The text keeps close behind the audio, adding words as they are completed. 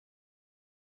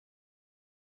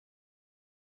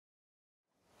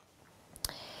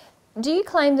Do you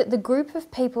claim that the group of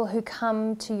people who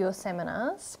come to your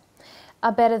seminars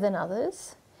are better than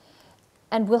others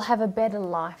and will have a better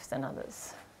life than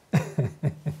others?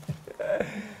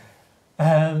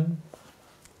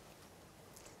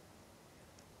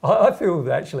 I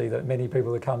feel actually that many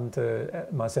people who come to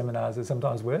my seminars are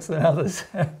sometimes worse than others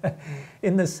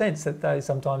in the sense that they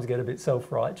sometimes get a bit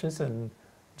self-righteous and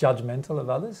judgmental of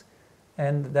others,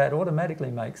 and that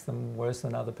automatically makes them worse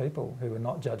than other people who are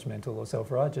not judgmental or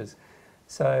self-righteous.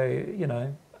 So, you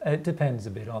know, it depends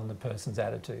a bit on the person's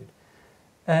attitude.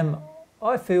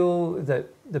 I feel that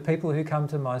the people who come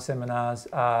to my seminars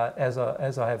are, as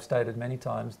I have stated many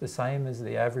times, the same as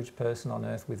the average person on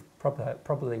earth, with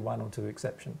probably one or two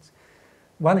exceptions.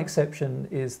 One exception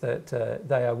is that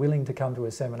they are willing to come to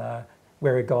a seminar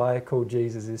where a guy called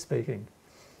Jesus is speaking,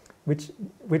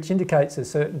 which indicates a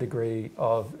certain degree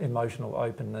of emotional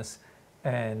openness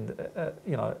and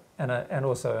you know, and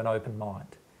also an open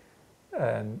mind,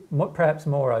 perhaps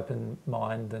more open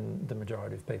mind than the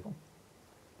majority of people.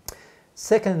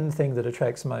 Second thing that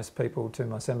attracts most people to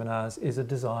my seminars is a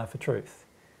desire for truth,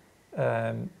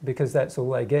 because that's all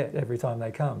they get every time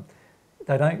they come.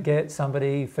 They don't get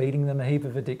somebody feeding them a heap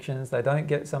of addictions. They don't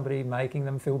get somebody making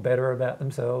them feel better about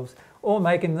themselves or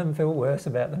making them feel worse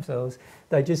about themselves.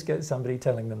 They just get somebody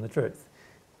telling them the truth.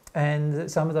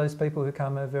 And some of those people who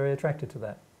come are very attracted to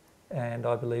that. And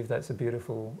I believe that's a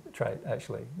beautiful trait,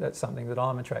 actually. That's something that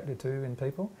I'm attracted to in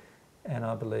people. And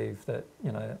I believe that,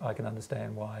 you know, I can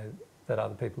understand why that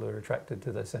other people are attracted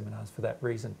to the seminars for that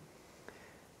reason.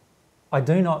 I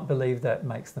do not believe that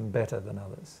makes them better than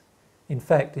others. In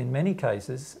fact, in many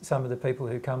cases, some of the people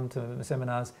who come to the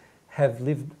seminars have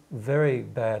lived very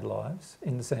bad lives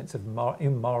in the sense of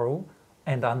immoral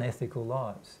and unethical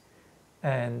lives.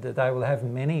 And they will have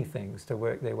many things to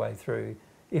work their way through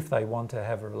if they want to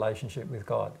have a relationship with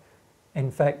God. In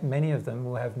fact, many of them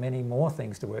will have many more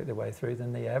things to work their way through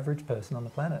than the average person on the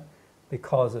planet,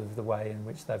 because of the way in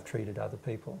which they've treated other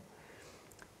people.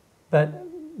 But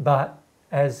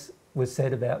as was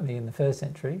said about me in the first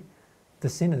century, the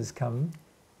sinners come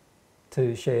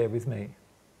to share with me.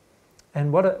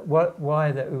 And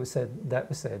why that was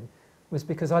said was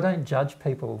because I don't judge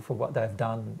people for what they've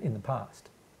done in the past.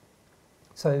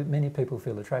 So many people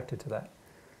feel attracted to that.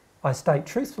 I state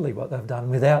truthfully what they've done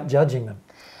without judging them.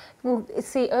 Well,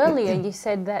 see, earlier you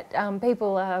said that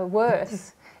people are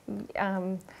worse.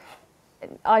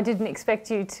 I didn't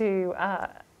expect you to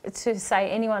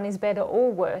say anyone is better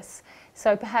or worse.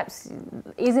 So perhaps,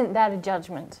 isn't that a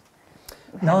judgment?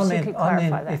 No, I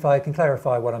mean, if I can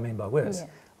clarify what I mean by worse, yeah.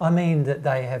 I mean that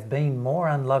they have been more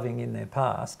unloving in their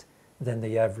past than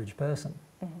the average person.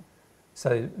 Mm-hmm.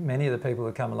 So many of the people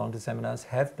who come along to seminars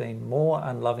have been more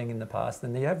unloving in the past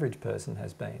than the average person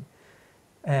has been.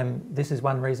 And this is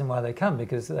one reason why they come,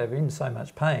 because they're in so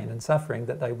much pain and suffering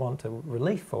that they want a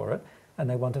relief for it, and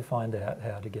they want to find out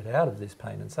how to get out of this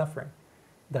pain and suffering.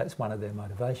 That's one of their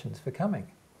motivations for coming.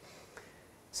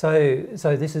 So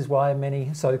this is why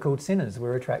many so-called sinners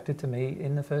were attracted to me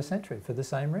in the first century, for the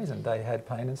same reason. They had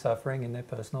pain and suffering in their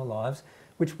personal lives,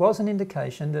 which was an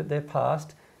indication that their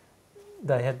past,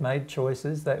 they had made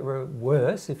choices that were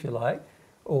worse, if you like,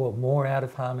 or more out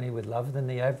of harmony with love than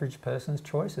the average person's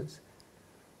choices.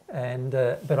 And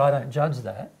but I don't judge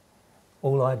that.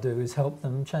 All I do is help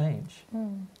them change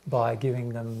by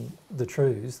giving them the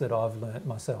truths that I've learnt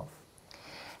myself.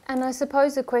 And I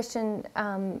suppose the question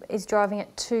is driving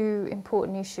at two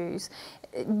important issues.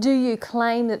 Do you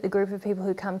claim that the group of people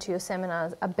who come to your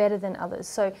seminars are better than others?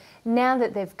 So now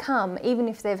that they've come, even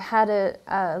if they've had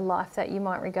a life that you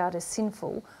might regard as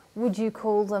sinful, would you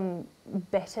call them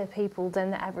better people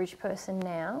than the average person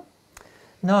now?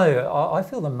 No, I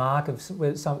feel the mark of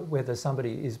whether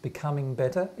somebody is becoming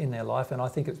better in their life, and I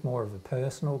think it's more of a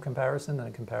personal comparison than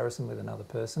a comparison with another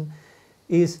person,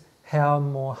 is how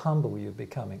more humble you're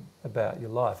becoming about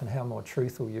your life and how more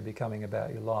truthful you're becoming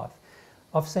about your life.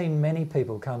 I've seen many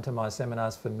people come to my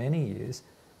seminars for many years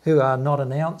who are not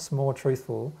an ounce more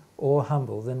truthful or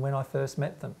humble than when I first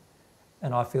met them.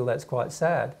 And I feel that's quite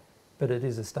sad, but it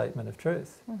is a statement of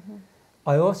truth. Mm-hmm.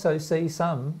 I also see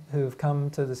some who have come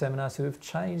to the seminars who have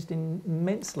changed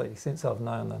immensely since I've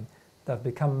known them. They've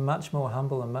become much more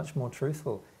humble and much more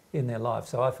truthful in their life.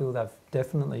 So I feel they've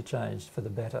definitely changed for the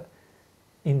better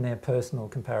in their personal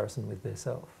comparison with their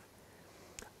self.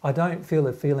 I don't feel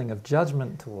a feeling of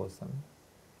judgment towards them.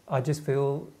 I just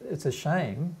feel it's a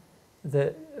shame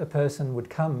that a person would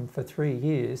come for 3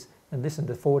 years and listen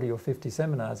to 40 or 50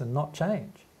 seminars and not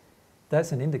change.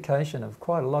 That's an indication of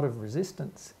quite a lot of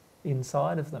resistance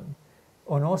inside of them,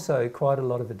 and also quite a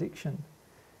lot of addiction.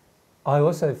 I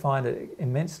also find it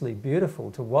immensely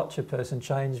beautiful to watch a person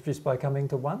change just by coming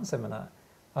to one seminar.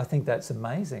 I think that's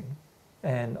amazing.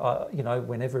 And you know,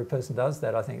 whenever a person does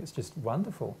that, I think it's just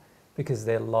wonderful, because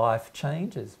their life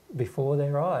changes before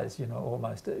their eyes, you know,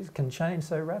 almost. It can change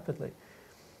so rapidly.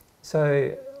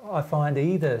 So I find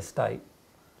either state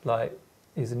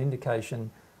is an indication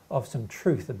of some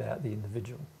truth about the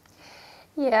individual.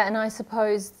 Yeah, and I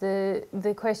suppose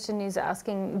the question is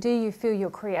asking, do you feel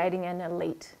you're creating an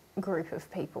elite group of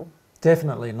people?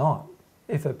 Definitely not.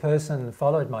 If a person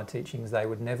followed my teachings, they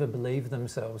would never believe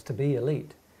themselves to be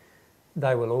elite.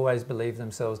 They will always believe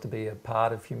themselves to be a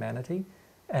part of humanity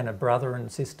and a brother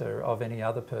and sister of any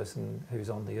other person who's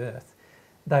on the earth.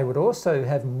 They would also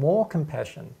have more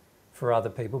compassion for other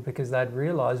people, because they'd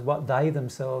realise what they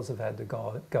themselves have had to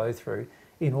go through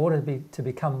in order to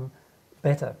become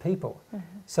better people. Mm-hmm.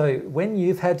 So when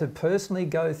you've had to personally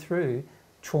go through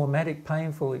traumatic,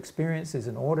 painful experiences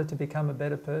in order to become a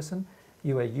better person,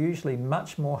 you are usually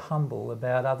much more humble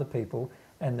about other people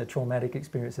and the traumatic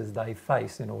experiences they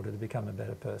face in order to become a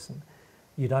better person.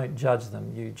 You don't judge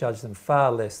them, you judge them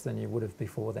far less than you would have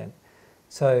before then.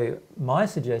 So my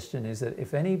suggestion is that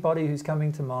if anybody who's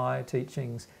coming to my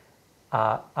teachings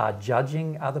are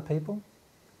judging other people,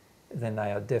 then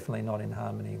they are definitely not in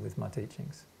harmony with my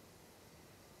teachings.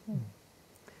 Mm.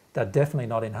 They're definitely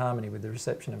not in harmony with the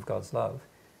reception of God's love.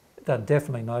 They're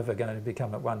definitely never going to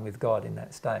become at one with God in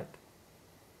that state.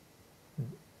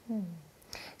 Mm.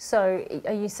 So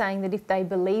are you saying that if they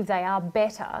believe they are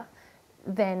better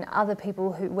than other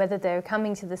people, who, whether they're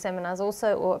coming to the seminars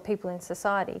also or people in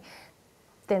society,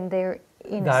 then they're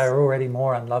already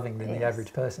more unloving than the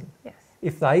average person? Yes.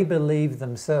 If they believe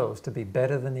themselves to be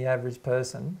better than the average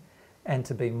person and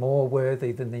to be more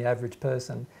worthy than the average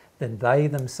person, then they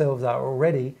themselves are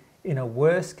already in a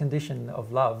worse condition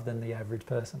of love than the average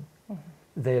person. Mm-hmm.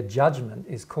 Their judgment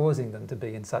is causing them to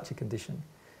be in such a condition.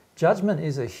 Judgment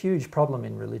is a huge problem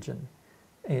in religion,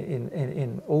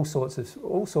 in all sorts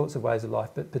of ways of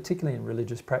life, but particularly in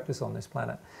religious practice on this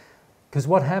planet. Because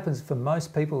what happens for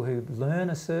most people who learn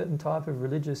a certain type of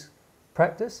religious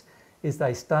practice is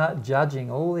they start judging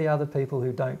all the other people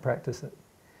who don't practice it.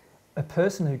 A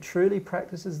person who truly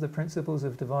practices the principles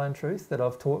of divine truth that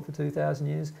I've taught for 2,000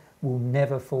 years will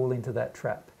never fall into that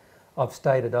trap. I've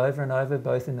stated over and over,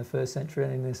 both in the first century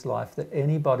and in this life, that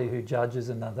anybody who judges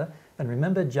another, and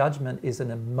remember, judgment is an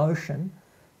emotion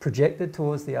projected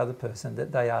towards the other person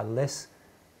that they are less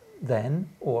than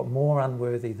or more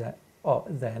unworthy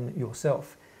than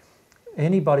yourself.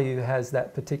 Anybody who has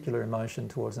that particular emotion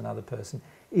towards another person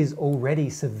is already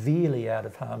severely out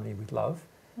of harmony with love.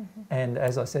 Mm-hmm. And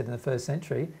as I said in the first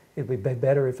century, it would be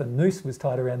better if a noose was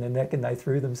tied around their neck and they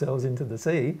threw themselves into the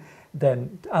sea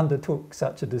than undertook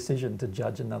such a decision to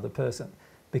judge another person,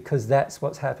 because that's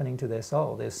what's happening to their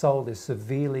soul. Their soul is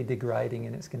severely degrading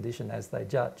in its condition as they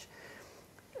judge.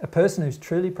 A person who's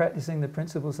truly practicing the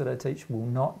principles that I teach will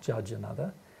not judge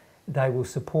another. They will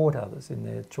support others in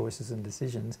their choices and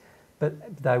decisions,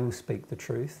 but they will speak the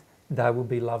truth. They will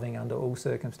be loving under all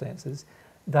circumstances.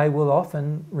 They will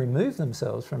often remove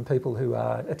themselves from people who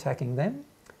are attacking them,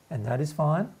 and that is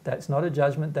fine. That's not a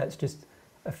judgment, that's just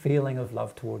a feeling of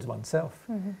love towards oneself.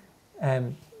 Mm-hmm.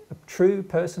 A true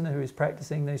person who is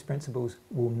practicing these principles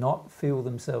will not feel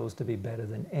themselves to be better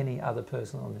than any other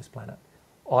person on this planet.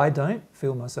 I don't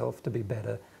feel myself to be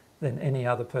better than any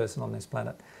other person on this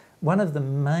planet. One of the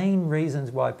main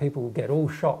reasons why people get all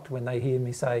shocked when they hear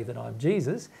me say that I'm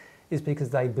Jesus is because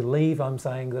they believe I'm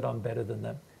saying that I'm better than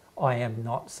them. I am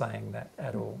not saying that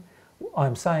at all.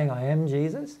 I'm saying I am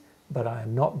Jesus, but I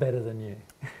am not better than you.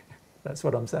 That's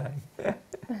what I'm saying.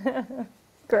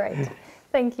 Great.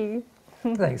 Thank you.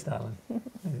 Thanks, darling.